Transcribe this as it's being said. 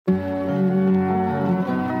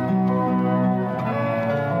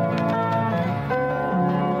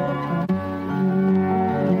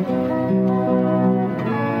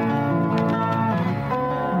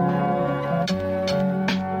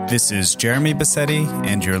This is Jeremy Bassetti,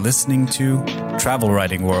 and you're listening to Travel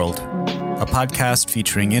Writing World, a podcast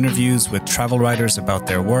featuring interviews with travel writers about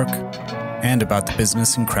their work and about the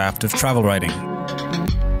business and craft of travel writing.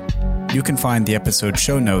 You can find the episode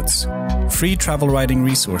show notes, free travel writing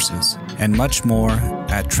resources, and much more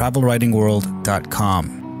at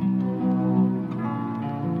travelwritingworld.com.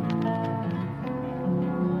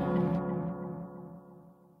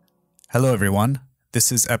 Hello, everyone. This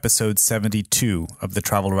is episode 72 of the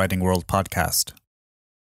Travel Writing World podcast.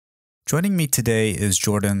 Joining me today is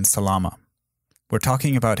Jordan Salama. We're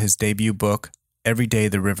talking about his debut book, Every Day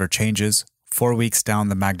the River Changes, 4 Weeks Down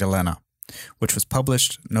the Magdalena, which was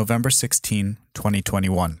published November 16,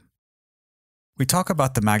 2021. We talk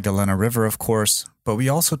about the Magdalena River, of course, but we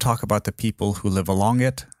also talk about the people who live along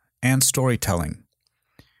it and storytelling.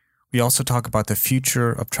 We also talk about the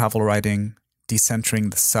future of travel writing,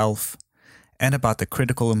 decentering the self, and about the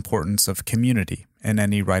critical importance of community in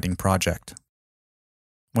any writing project.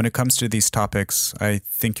 When it comes to these topics, I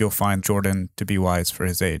think you'll find Jordan to be wise for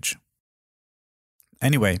his age.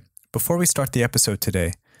 Anyway, before we start the episode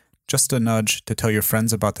today, just a nudge to tell your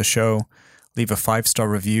friends about the show, leave a 5-star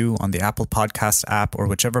review on the Apple Podcast app or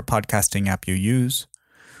whichever podcasting app you use,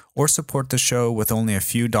 or support the show with only a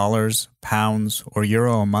few dollars, pounds, or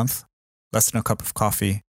euro a month, less than a cup of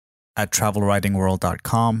coffee, at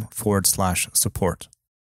travelwritingworld.com/support.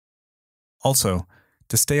 Also,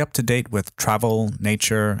 to stay up to date with travel,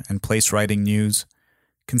 nature, and place writing news,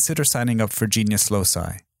 consider signing up for Genius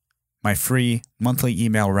Loci, my free monthly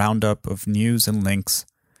email roundup of news and links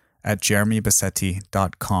at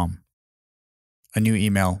jeremybassetti.com. A new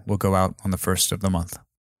email will go out on the 1st of the month.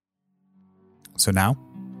 So now,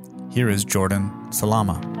 here is Jordan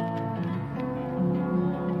Salama.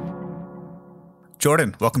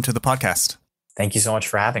 Jordan, welcome to the podcast. Thank you so much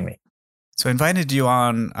for having me. So I invited you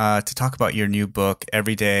on to talk about your new book,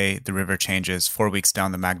 Every Day the River Changes, 4 Weeks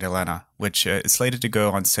Down the Magdalena, which is slated to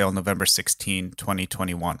go on sale November 16,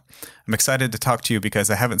 2021. I'm excited to talk to you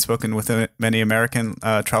because I haven't spoken with many American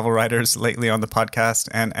travel writers lately on the podcast,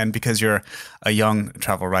 and because you're a young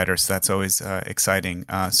travel writer, so that's always exciting.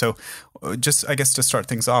 So just, I guess, to start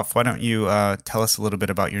things off, why don't you tell us a little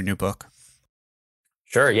bit about your new book?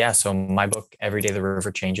 Sure. Yeah. So my book, Every Day the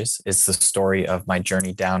River Changes, is the story of my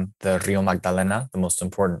journey down the Rio Magdalena, the most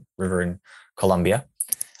important river in Colombia.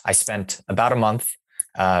 I spent about a month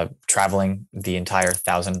traveling the entire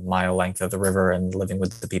 1,000-mile length of the river and living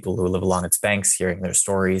with the people who live along its banks, hearing their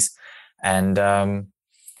stories, and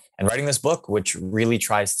writing this book, which really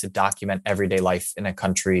tries to document everyday life in a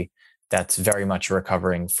country that's very much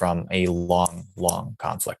recovering from a long, long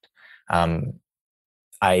conflict.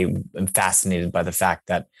 I am fascinated by the fact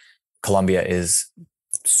that Colombia is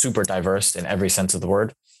super diverse in every sense of the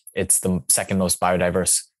word. It's the second most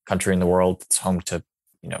biodiverse country in the world. It's home to,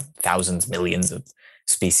 thousands, millions of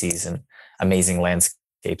species and amazing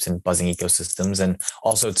landscapes and buzzing ecosystems. And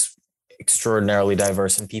also it's extraordinarily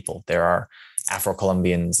diverse in people. There are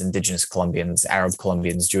Afro-Colombians, indigenous Colombians, Arab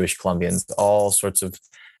Colombians, Jewish Colombians, all sorts of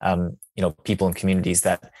people and communities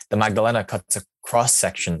that the Magdalena cuts a cross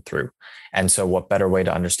section through. And so what better way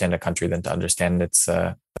to understand a country than to understand its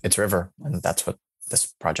river? And that's what this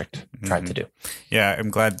project tried to do. Yeah, I'm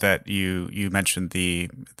glad that you mentioned the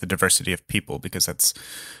diversity of people, because that's,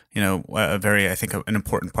 a very, I think, an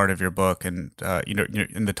important part of your book. And,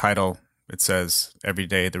 in the title, it says, Every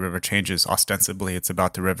Day the River Changes. Ostensibly, it's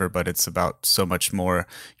about the river, but it's about so much more.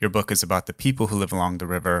 Your book is about the people who live along the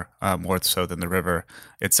river, more so than the river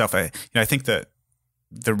itself. I think that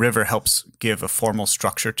the river helps give a formal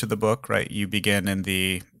structure to the book, right? You begin in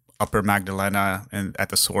the upper Magdalena and at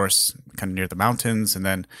the source, kind of near the mountains, and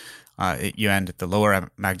then you end at the lower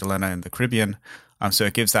Magdalena in the Caribbean. So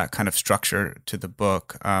it gives that kind of structure to the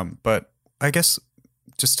book. But I guess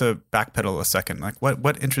just to backpedal a second, like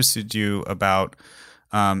what interested you about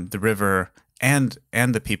the river and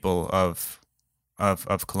the people of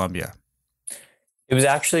Colombia? It was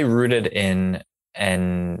actually rooted in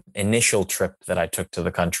an initial trip that I took to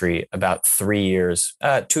the country about 2 years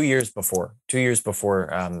before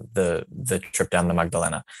the trip down the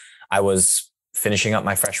Magdalena. I was finishing up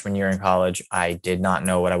my freshman year in college. I did not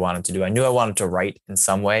know what I wanted to do. I knew I wanted to write in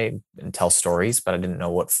some way and tell stories, but I didn't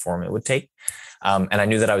know what form it would take. And I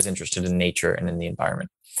knew that I was interested in nature and in the environment.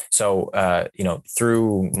 So,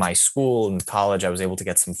 through my school and college, I was able to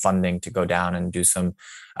get some funding to go down and do some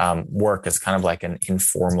work as kind of like an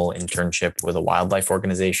informal internship with a wildlife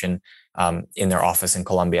organization in their office in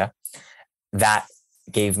Colombia. That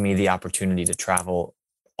gave me the opportunity to travel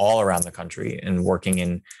all around the country and working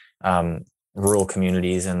in rural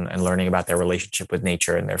communities and learning about their relationship with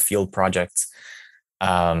nature and their field projects.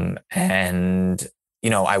 And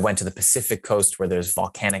I went to the Pacific coast where there's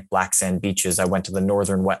volcanic black sand beaches. I went to the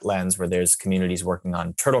northern wetlands where there's communities working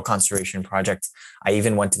on turtle conservation projects. I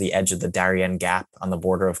even went to the edge of the Darien Gap on the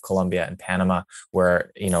border of Colombia and Panama,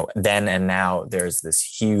 where, then and now there's this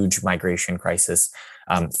huge migration crisis.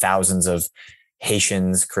 Thousands of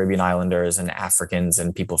Haitians, Caribbean islanders, and Africans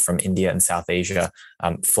and people from India and South Asia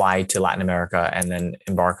fly to Latin America and then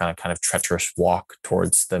embark on a kind of treacherous walk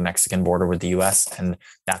towards the Mexican border with the US. And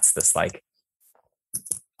that's this like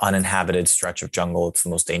uninhabited stretch of jungle. It's the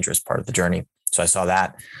most dangerous part of the journey. So I saw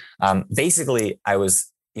that. Basically, I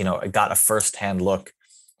got a firsthand look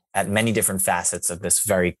at many different facets of this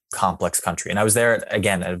very complex country. And I was there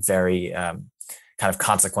again at a very kind of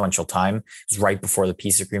consequential time. It was right before the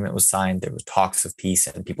peace agreement was signed. There were talks of peace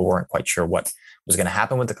and people weren't quite sure what was going to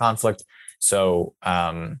happen with the conflict. So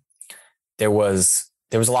there was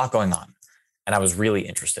a lot going on and I was really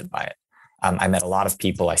interested by it. I met a lot of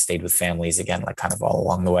people. I stayed with families again, like kind of all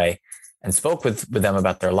along the way, and spoke with them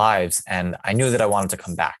about their lives. And I knew that I wanted to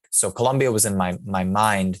come back. So Colombia was in my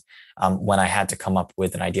mind when I had to come up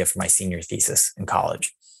with an idea for my senior thesis in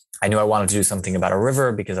college. I knew I wanted to do something about a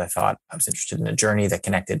river because I thought I was interested in a journey that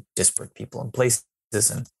connected disparate people and places,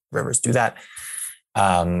 and rivers do that.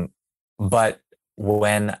 But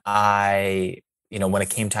when when it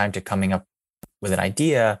came time to coming up with an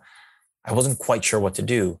idea, I wasn't quite sure what to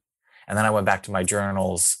do. And then I went back to my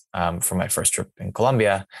journals from my first trip in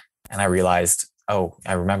Colombia, and I realized,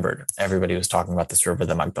 I remembered everybody was talking about this river,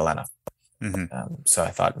 the Magdalena. Mm-hmm. So I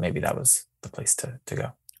thought maybe that was the place to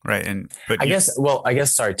go. Right. I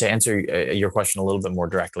guess, sorry, to answer your question a little bit more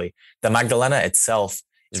directly, the Magdalena itself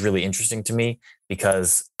is really interesting to me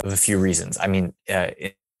because of a few reasons. I mean,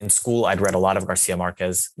 in school, I'd read a lot of Garcia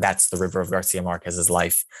Marquez. That's the river of Garcia Marquez's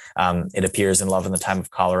life. It appears in Love in the Time of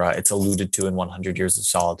Cholera. It's alluded to in 100 Years of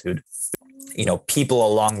Solitude. People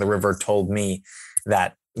along the river told me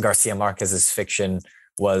that Garcia Marquez's fiction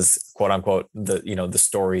was, quote unquote, the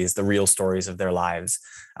stories, the real stories of their lives.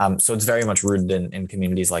 So it's very much rooted in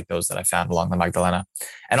communities like those that I found along the Magdalena.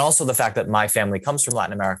 And also the fact that my family comes from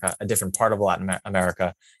Latin America, a different part of Latin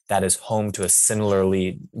America that is home to a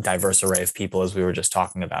similarly diverse array of people as we were just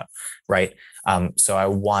talking about, right? So I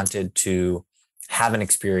wanted to have an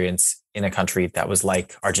experience in a country that was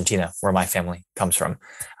like Argentina, where my family comes from.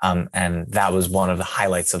 And that was one of the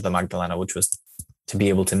highlights of the Magdalena, which was to be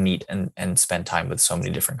able to meet and spend time with so many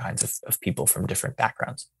different kinds of people from different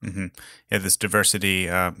backgrounds. Mm-hmm. Yeah, this diversity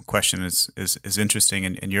question is interesting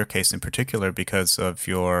in your case in particular because of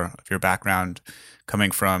your background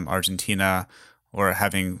coming from Argentina or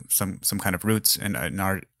having some kind of roots in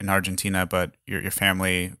Argentina, but your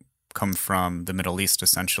family come from the Middle East,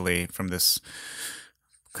 essentially, from this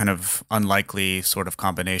kind of unlikely sort of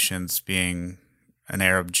combinations, being an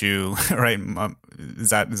Arab Jew, right?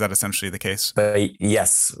 Is that essentially the case?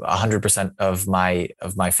 Yes, 100% of my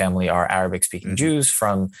family are Arabic-speaking Jews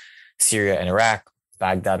from Syria and Iraq,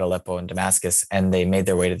 Baghdad, Aleppo, and Damascus, and they made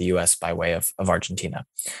their way to the U.S. by way of Argentina.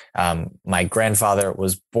 My grandfather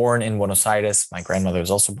was born in Buenos Aires. My grandmother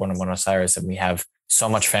was also born in Buenos Aires, and we have so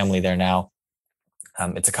much family there now.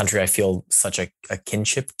 It's a country I feel such a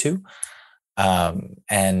kinship to,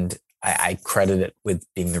 and I credit it with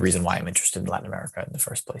being the reason why I'm interested in Latin America in the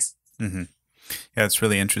first place. Mm-hmm. Yeah, it's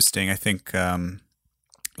really interesting. I think, having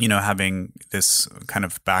this kind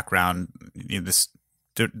of background, this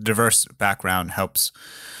diverse background helps,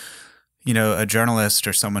 a journalist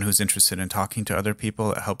or someone who's interested in talking to other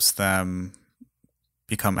people. It helps them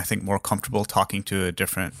become, I think, more comfortable talking to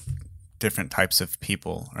different types of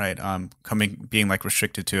people, right? Being like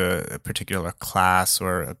restricted to a particular class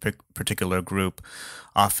or a particular group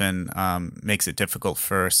often makes it difficult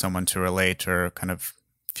for someone to relate or kind of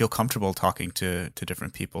feel comfortable talking to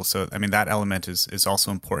different people. So, I mean, that element is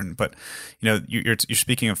also important. But, you're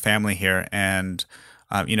speaking of family here, and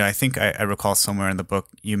I think I recall somewhere in the book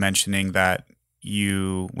you mentioning that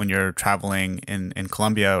when you're traveling in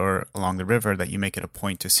Colombia or along the river, that you make it a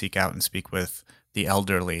point to seek out and speak with the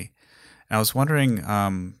elderly. I was wondering,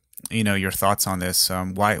 your thoughts on this.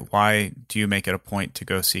 Why do you make it a point to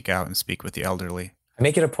go seek out and speak with the elderly? I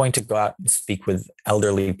make it a point to go out and speak with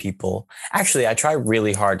elderly people. Actually, I try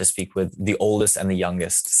really hard to speak with the oldest and the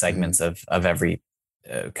youngest segments of every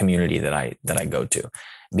community that I go to,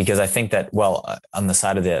 because I think that, on the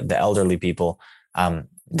side of the elderly people,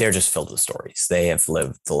 they're just filled with stories. They have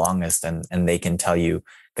lived the longest, and they can tell you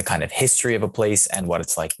the kind of history of a place and what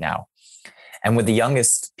it's like now. And with the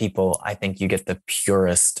youngest people, I think you get the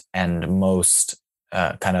purest and most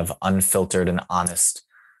kind of unfiltered and honest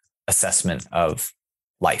assessment of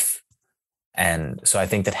life. And so I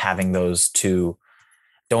think that having those two,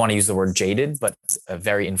 don't want to use the word jaded, but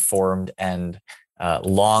very informed and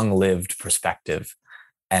long-lived perspective,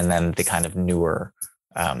 and then the kind of newer,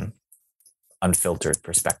 unfiltered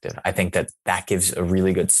perspective. I think that gives a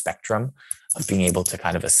really good spectrum of being able to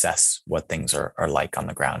kind of assess what things are like on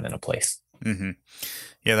the ground in a place. Mm-hmm.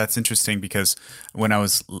 Yeah, that's interesting, because when I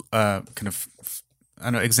was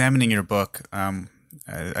examining your book, I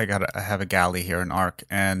have a galley here, an ARC,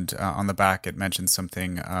 and on the back it mentions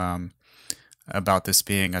something about this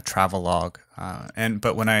being a travel log.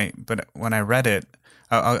 But when I read it,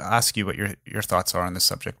 I'll ask you what your thoughts are on this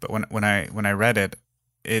subject. But when I read it,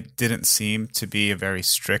 it didn't seem to be a very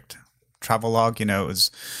strict travel log. It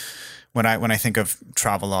was when I think of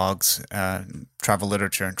travel logs, travel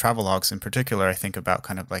literature, and travel logs in particular, I think about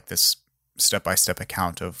kind of like this step-by-step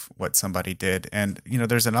account of what somebody did. And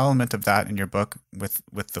there's an element of that in your book with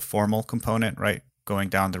the formal component, right, going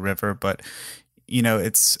down the river. But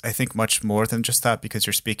it's, I think, much more than just that, because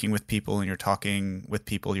you're speaking with people and you're talking with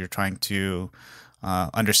people. You're trying to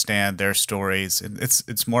understand their stories, and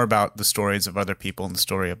it's more about the stories of other people and the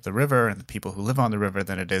story of the river and the people who live on the river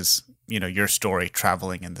than it is your story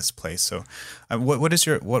traveling in this place. So what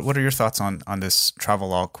are your thoughts on this travel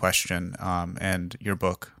log question, and your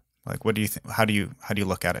book? Like, what do you think? How do you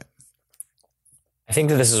look at it? I think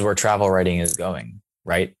that this is where travel writing is going,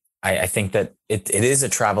 right? I think that it is a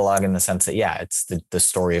travel log in the sense that, yeah, it's the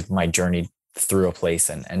story of my journey through a place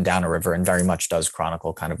and down a river, and very much does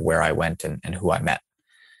chronicle kind of where I went and who I met.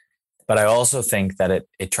 But I also think that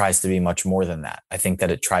it tries to be much more than that. I think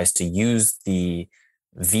that it tries to use the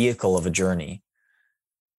vehicle of a journey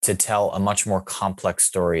to tell a much more complex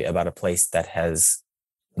story about a place that has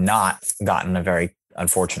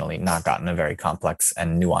unfortunately not gotten a very complex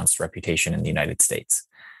and nuanced reputation in the United States.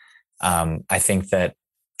 I think that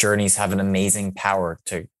journeys have an amazing power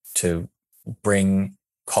to bring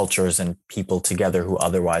cultures and people together who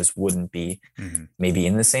otherwise wouldn't be maybe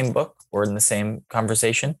in the same book or in the same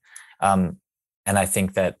conversation. And I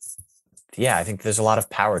think that, I think there's a lot of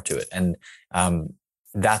power to it. And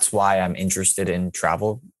that's why I'm interested in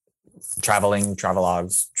traveling, travel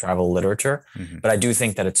logs, travel literature. But I do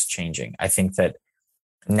think that it's changing. I think that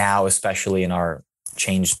now, especially in our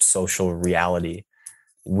changed social reality,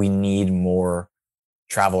 we need more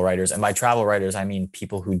travel writers. And by travel writers, I mean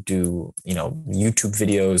people who do, YouTube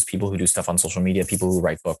videos, people who do stuff on social media, people who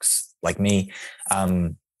write books like me.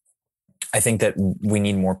 I think that we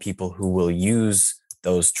need more people who will use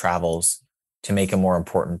those travels to make a more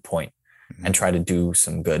important point and try to do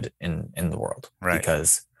some good in the world. Right.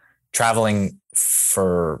 Because traveling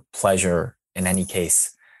for pleasure in any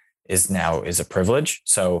case is a privilege.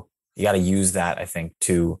 So you got to use that, I think,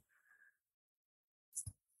 to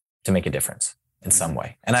make a difference in some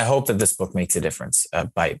way. And I hope that this book makes a difference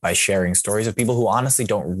by sharing stories of people who honestly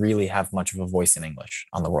don't really have much of a voice in English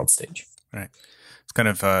on the world stage. Right. It's kind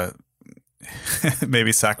of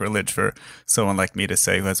maybe sacrilege for someone like me to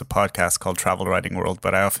say, who has a podcast called Travel Writing World,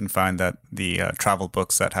 but I often find that the travel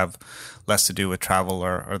books that have less to do with travel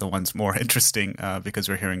are the ones more interesting, because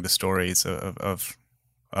we're hearing the stories of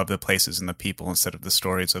the places and the people instead of the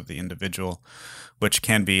stories of the individual, which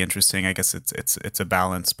can be interesting. I guess it's a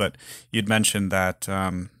balance. But you'd mentioned that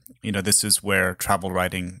this is where travel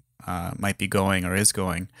writing might be going or is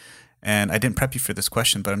going. And I didn't prep you for this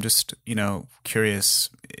question, but I'm just curious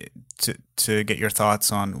to get your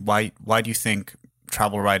thoughts on why do you think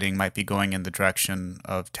travel writing might be going in the direction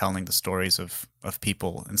of telling the stories of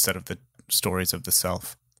people instead of the stories of the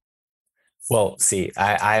self? Well, see,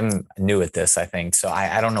 I'm new at this, I think. So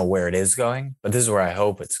I don't know where it is going, but this is where I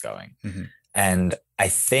hope it's going. And I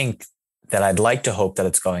think that I'd like to hope that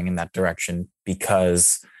it's going in that direction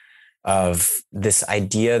because of this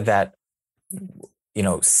idea that,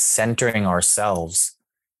 centering ourselves,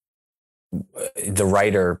 the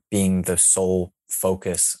writer being the sole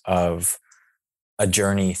focus of a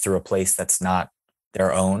journey through a place that's not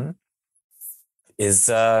their own is,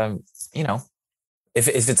 if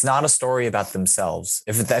it's not a story about themselves,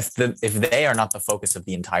 if they are not the focus of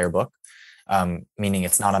the entire book, meaning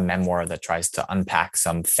it's not a memoir that tries to unpack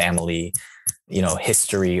some family,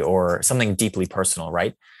 history or something deeply personal,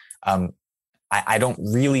 right? I don't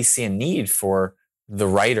really see a need for the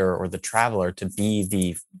writer or the traveler to be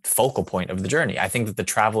the focal point of the journey. I think that the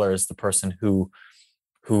traveler is the person who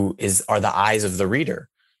are the eyes of the reader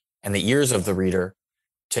and the ears of the reader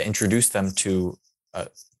to introduce them to a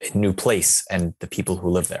new place and the people who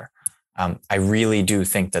live there. I really do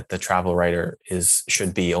think that the travel writer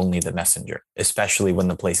should be only the messenger, especially when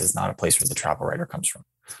the place is not a place where the travel writer comes from.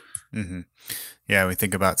 Mm-hmm. Yeah, we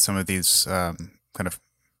think about some of these kind of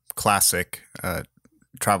classic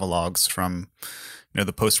travel logs from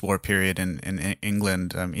the post-war period in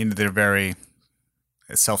England. They're very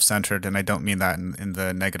self-centered, and I don't mean that in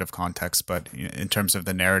the negative context, but in terms of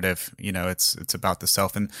the narrative, it's about the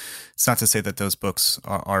self. And it's not to say that those books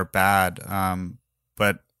are bad,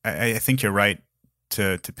 but I think you're right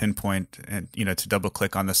to pinpoint and to double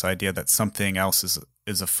click on this idea that something else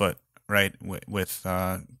is afoot, right, with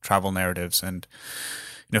travel narratives. And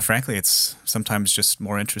frankly, it's sometimes just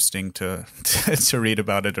more interesting to to read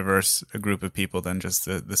about a diverse group of people than just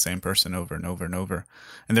the same person over and over and over.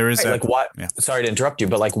 And there is like why? Yeah. Sorry to interrupt you,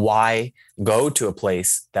 but like, why go to a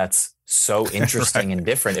place that's so interesting right. and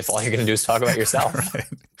different if all you're going to do is talk about yourself? Right.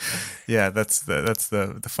 Yeah, that's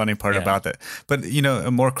the funny part about that. But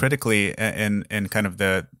more critically, in kind of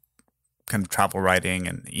the kind of travel writing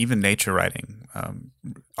and even nature writing,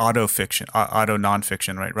 auto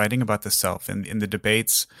nonfiction, right? Writing about the self. And in the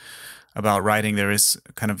debates about writing, there is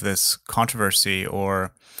kind of this controversy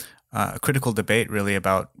or a critical debate really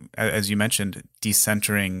about, as you mentioned,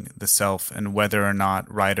 decentering the self and whether or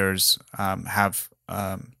not writers have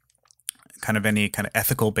kind of any kind of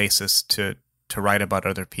ethical basis to write about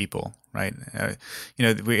other people, right?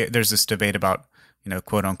 There's this debate about,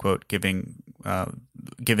 quote unquote, giving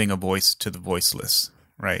a voice to the voiceless,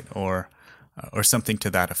 right? Or something to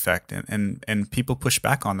that effect. And people push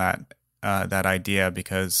back on that idea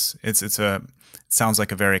because it sounds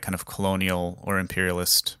like a very kind of colonial or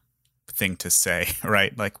imperialist thing to say,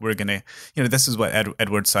 right? Like we're going to, this is what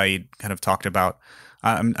Edward Said kind of talked about.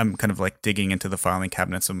 I'm kind of like digging into the filing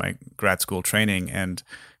cabinets of my grad school training, and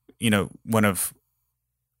one of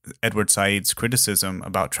Edward Said's criticism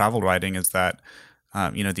about travel writing is that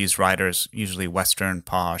these writers, usually Western,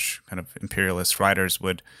 posh, kind of imperialist writers,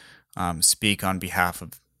 would speak on behalf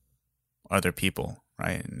of other people,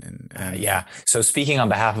 right? Yeah. So speaking on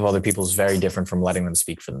behalf of other people is very different from letting them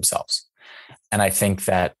speak for themselves. And I think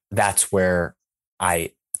that that's where I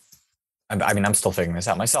mean, I'm still figuring this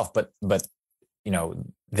out myself, but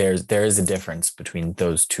there is a difference between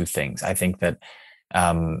those two things. I think that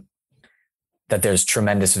that there's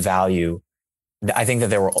tremendous value. I think that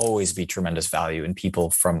there will always be tremendous value in people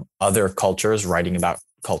from other cultures writing about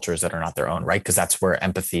cultures that are not their own, right? Because that's where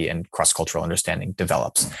empathy and cross-cultural understanding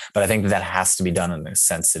develops. But I think that has to be done in a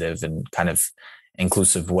sensitive and kind of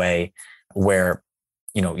inclusive way where,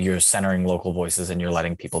 you're centering local voices and you're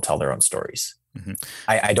letting people tell their own stories. Mm-hmm.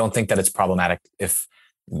 I don't think that it's problematic if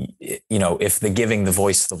the giving the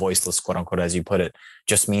voice to the voiceless, quote unquote, as you put it,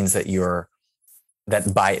 just means that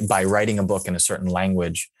by writing a book in a certain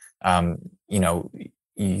language,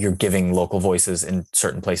 you're giving local voices in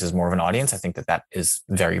certain places more of an audience. I think that is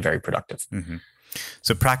very, very productive. Mm-hmm.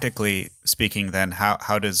 So practically speaking, then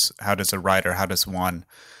how does a writer, how does one,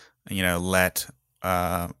 let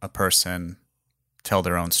a person tell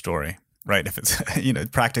their own story, right? If it's,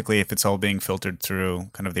 practically, if it's all being filtered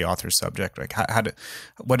through kind of the author's subject, like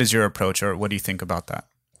what is your approach, or what do you think about that?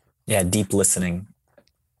 Yeah. Deep listening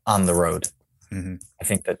on the road. Mm-hmm. I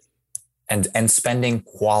think that, and spending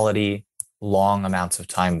quality, long amounts of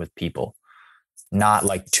time with people, not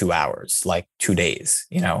like 2 hours, like 2 days,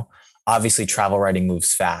 obviously travel writing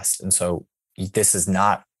moves fast. And so this is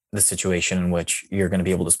not the situation in which you're going to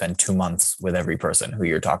be able to spend 2 months with every person who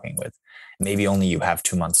you're talking with. Maybe only you have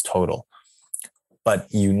 2 months total, but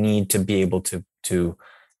you need to be able to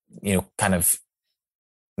kind of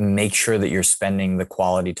make sure that you're spending the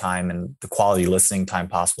quality time and the quality listening time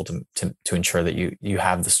possible to ensure that you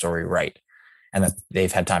have the story right, and that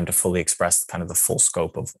they've had time to fully express kind of the full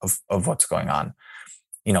scope of what's going on.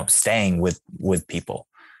 Staying with people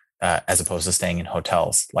as opposed to staying in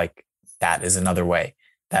hotels, like that is another way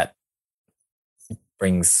that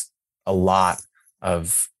brings a lot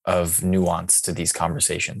of nuance to these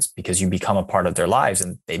conversations, because you become a part of their lives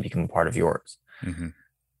and they become a part of yours. Mm-hmm.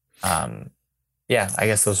 I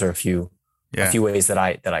guess those are a few ways that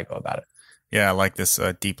I go about it. Yeah, I like this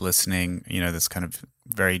deep listening, this kind of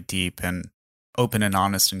very deep and open and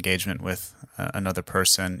honest engagement with another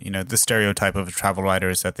person. The stereotype of a travel writer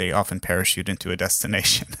is that they often parachute into a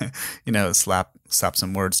destination, slap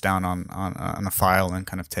some words down on a file and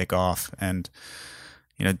kind of take off. And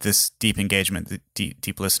this deep engagement, the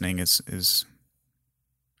deep listening is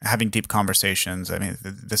having deep conversations. I mean,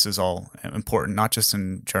 this is all important, not just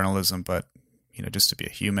in journalism, but just to be a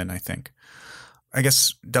human, I think. I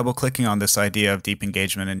guess double clicking on this idea of deep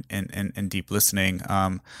engagement and deep listening,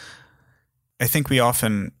 I think we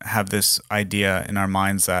often have this idea in our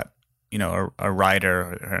minds that, a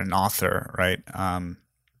writer or an author, right?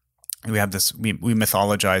 We have this, we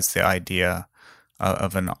mythologize the idea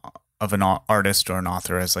of an artist or an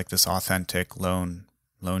author as like this authentic lone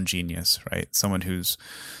genius, right? Someone who's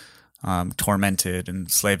tormented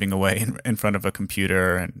and slaving away in front of a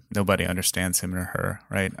computer, and nobody understands him or her,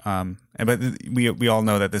 right? But we all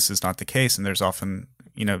know that this is not the case, and there's often,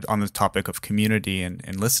 on the topic of community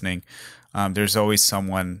and listening, there's always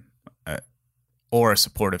someone or a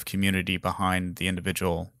supportive community behind the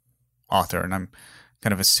individual author, and I'm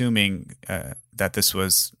kind of assuming that this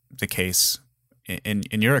was the case in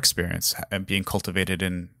your experience being cultivated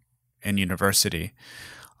in university.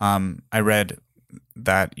 I read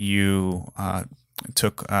that you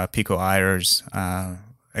took Pico Iyer's,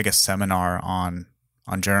 seminar on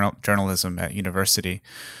journalism at university.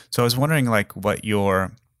 So I was wondering, what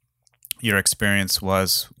your experience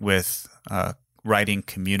was with writing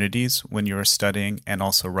communities when you were studying, and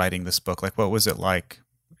also writing this book. What was it like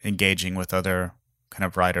engaging with other kind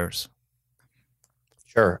of writers?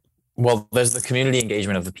 Sure. Well, there's the community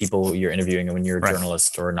engagement of the people you're interviewing, and when you're a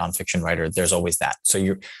journalist or a nonfiction writer, there's always that. So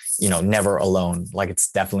you're, never alone.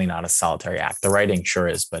 It's definitely not a solitary act. The writing sure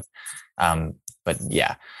is, but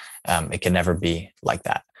yeah, it can never be like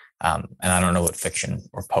that. And I don't know what fiction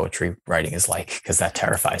or poetry writing is like, because that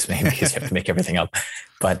terrifies me, because you have to make everything up.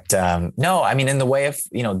 But no, I mean, in the way of,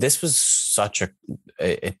 this was such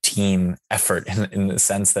a team effort in the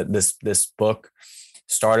sense that this book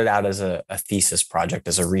started out as a thesis project,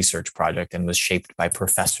 as a research project, and was shaped by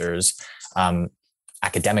professors,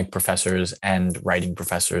 academic professors and writing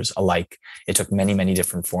professors alike. It took many, many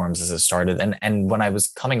different forms as it started. And when I was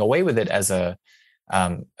coming away with it as a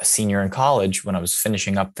senior in college, when I was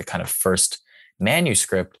finishing up the kind of first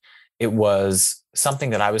manuscript, it was something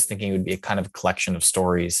that I was thinking would be a kind of collection of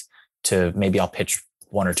stories to maybe I'll pitch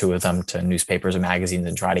one or two of them to newspapers or magazines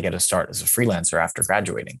and try to get a start as a freelancer after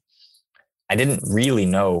graduating. I didn't really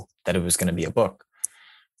know that it was going to be a book,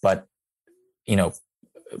 but,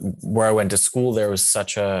 where I went to school, there was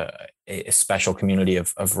such a special community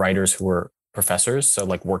of writers who were professors. So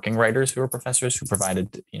working writers who were professors who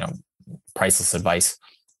provided, priceless advice.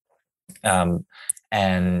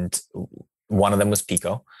 And one of them was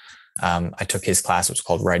Pico. I took his class. It was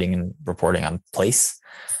called Writing and Reporting on Place.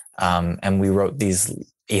 And we wrote these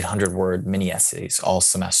 800-word mini essays all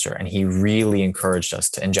semester. And he really encouraged us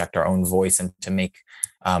to inject our own voice and to make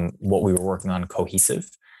what we were working on cohesive.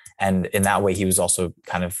 And in that way, he was also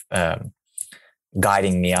kind of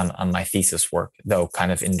guiding me on my thesis work, though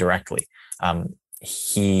kind of indirectly.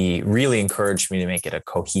 He really encouraged me to make it a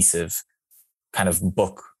cohesive kind of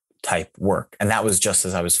book type work. And that was just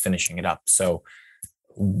as I was finishing it up. So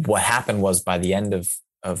what happened was, by the end of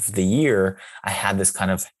the year, I had this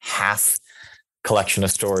kind of half collection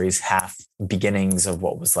of stories, half beginnings of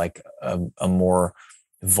what was a more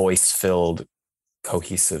voice-filled,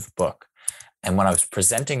 cohesive book. And when I was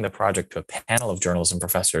presenting the project to a panel of journalism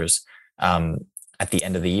professors at the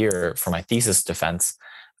end of the year for my thesis defense,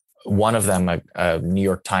 one of them, a New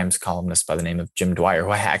York Times columnist by the name of Jim Dwyer,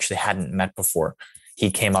 who I actually hadn't met before,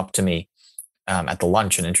 he came up to me at the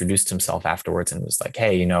lunch and introduced himself afterwards and was like,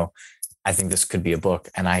 hey, I think this could be a book,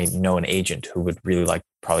 and I know an agent who would really like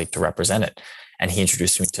probably to represent it. And he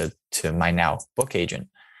introduced me to my now book agent.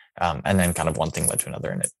 And then kind of one thing led to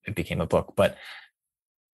another, and it became a book. But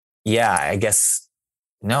yeah, I guess,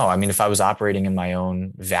 no, I mean, if I was operating in my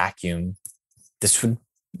own vacuum, this would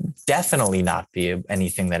definitely not be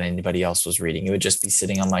anything that anybody else was reading. It would just be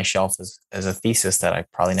sitting on my shelf as a thesis that I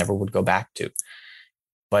probably never would go back to.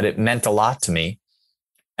 But it meant a lot to me.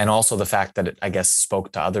 And also the fact that it, I guess,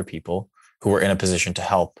 spoke to other people who were in a position to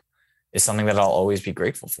help is something that I'll always be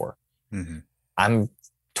grateful for. Mm-hmm. I'm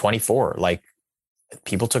 24.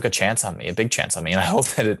 People took a chance on me, a big chance on me. And I hope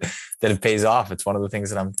that it pays off. It's one of the things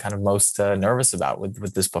that I'm kind of most nervous about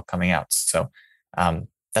with this book coming out. So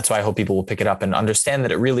that's why I hope people will pick it up and understand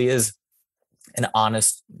that it really is an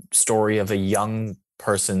honest story of a young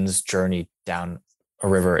person's journey down a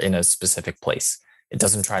river in a specific place. It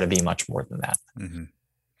doesn't try to be much more than that. Mm-hmm.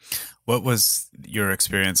 What was your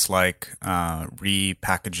experience like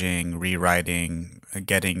repackaging, rewriting,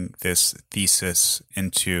 getting this thesis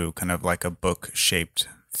into kind of like a book-shaped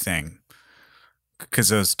thing? Because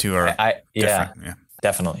those two are different. Yeah,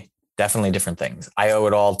 definitely different things. I owe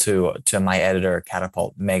it all to my editor,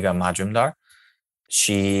 Catapult, Megha Majumdar.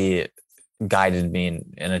 She guided me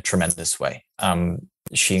in a tremendous way.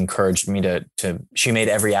 She encouraged me she made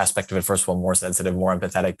every aspect of it, first of all, more sensitive, more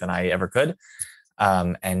empathetic than I ever could.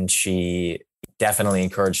 And she definitely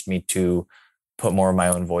encouraged me to put more of my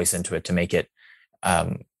own voice into it to make it,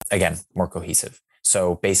 again, more cohesive.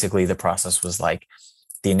 So basically the process was like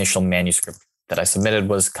the initial manuscript that I submitted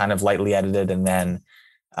was kind of lightly edited. And then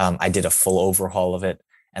I did a full overhaul of it.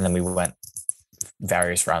 And then we went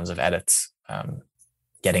various rounds of edits,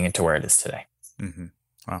 getting it to where it is today. Mm-hmm.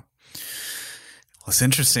 Wow. Well, it's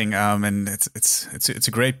interesting, and it's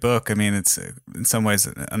a great book. I mean, it's in some ways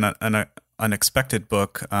an unexpected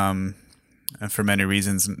book, and for many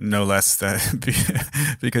reasons, no less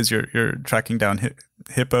that because you're tracking down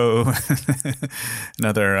hippo and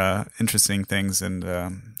other interesting things and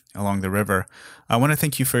along the river. I want to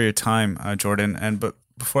thank you for your time, Jordan. But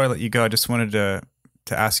before I let you go, I just wanted to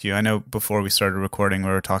ask you. I know before we started recording, we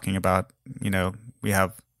were talking about we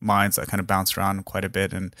have minds that kind of bounce around quite a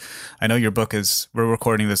bit, and I know your book we're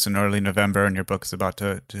recording this in early November, and your book is about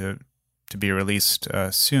to be released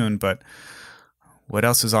soon. But what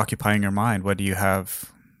else is occupying your mind? What do you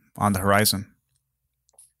have on the horizon?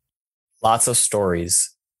 Lots of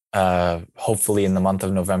stories. Hopefully, in the month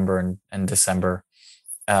of November and December,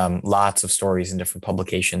 lots of stories in different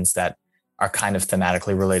publications that are kind of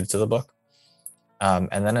thematically related to the book,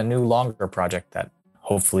 and then a new longer project that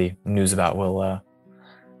hopefully news about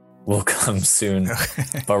will come soon.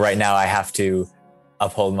 But right now I have to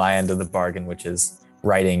uphold my end of the bargain, which is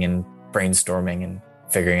writing and brainstorming and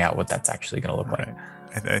figuring out what that's actually going to look like.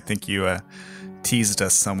 I think you teased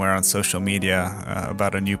us somewhere on social media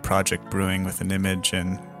about a new project brewing with an image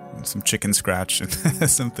and some chicken scratch and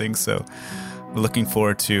some things. So we're looking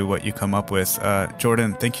forward to what you come up with.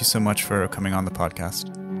 Jordan, thank you so much for coming on the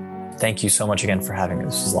podcast. Thank you so much again for having me.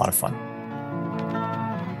 This was a lot of fun.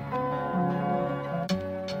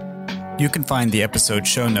 You can find the episode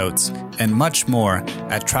show notes and much more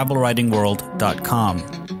at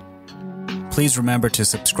travelwritingworld.com. Please remember to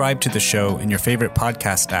subscribe to the show in your favorite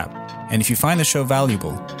podcast app. And if you find the show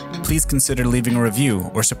valuable, please consider leaving a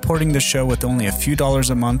review or supporting the show with only a few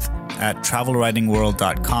dollars a month at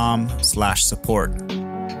travelwritingworld.com/support.